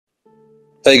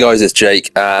Hey guys, it's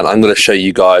Jake, and I'm going to show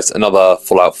you guys another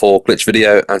Fallout 4 glitch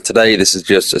video. And today this is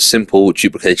just a simple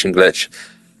duplication glitch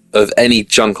of any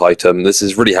junk item. This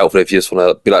is really helpful if you just want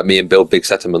to be like me and build big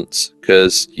settlements,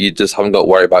 because you just haven't got to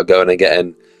worry about going and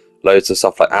getting loads of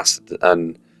stuff like acid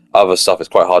and other stuff. It's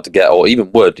quite hard to get, or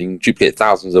even wood. You can duplicate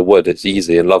thousands of wood. It's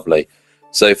easy and lovely.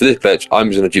 So for this glitch, I'm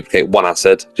just going to duplicate one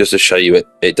acid just to show you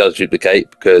it does duplicate,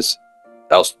 because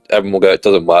else everyone will go, it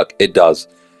doesn't work. It does.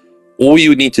 All you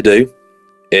would need to do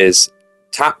is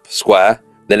tap square,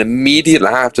 then immediately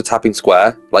after tapping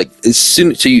square, like as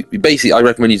soon, so you basically, I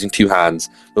recommend using two hands.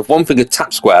 With one finger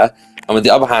tap square, and with the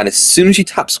other hand, as soon as you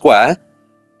tap square,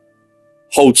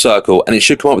 hold circle, and it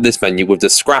should come up with this menu with the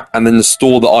scrap and then the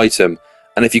store the item.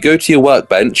 And if you go to your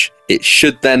workbench, it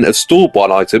should then have stored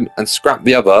one item and scrap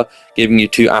the other, giving you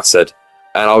 2 acid.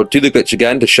 And I'll do the glitch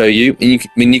again to show you.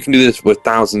 And you can do this with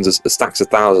thousands of stacks of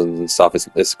thousands and stuff.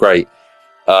 It's great.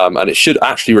 And it should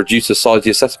actually reduce the size of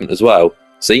your settlement as well.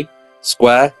 See?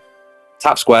 Square,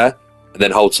 tap square, and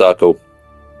then hold circle.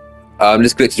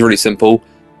 This glitch is really simple.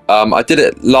 I did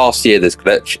it last year, this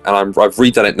glitch, and I've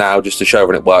redone it now just to show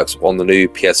when it works on the new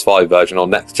PS5 version or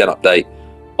next gen update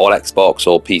on Xbox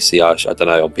or PC. I don't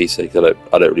know, on PC, because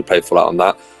I don't really play Fallout on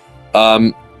that.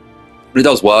 But it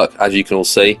does work, as you can all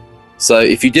see. So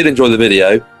if you did enjoy the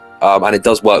video, and it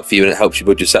does work for you and it helps you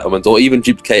build your settlement, or even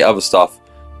duplicate other stuff,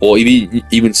 or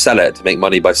even sell it to make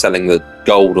money by selling the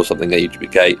gold or something that you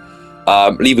duplicate.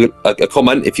 Leave a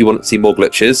comment if you want to see more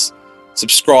glitches.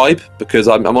 Subscribe, because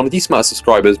I'm on a decent amount of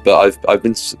subscribers, but I've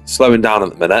been slowing down at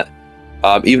the minute.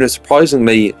 Even though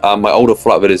surprisingly, my older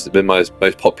Fallout videos have been most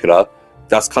popular.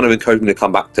 That's kind of encouraged me to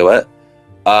come back to it.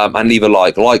 And leave a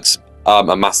like. Likes are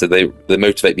massive. They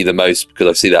motivate me the most, because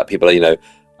I see that people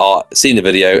are seeing the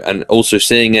video and also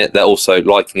seeing it. They're also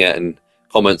liking it, and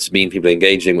comments mean people are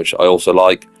engaging, which I also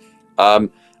like.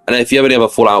 And if you have any other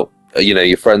Fallout,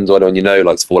 your friends or anyone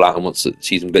likes Fallout and wants to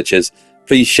see some glitches,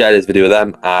 please share this video with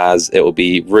them, as it will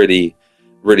be really,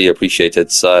 really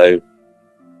appreciated. So,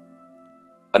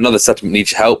 another settlement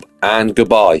needs your help, and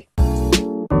goodbye.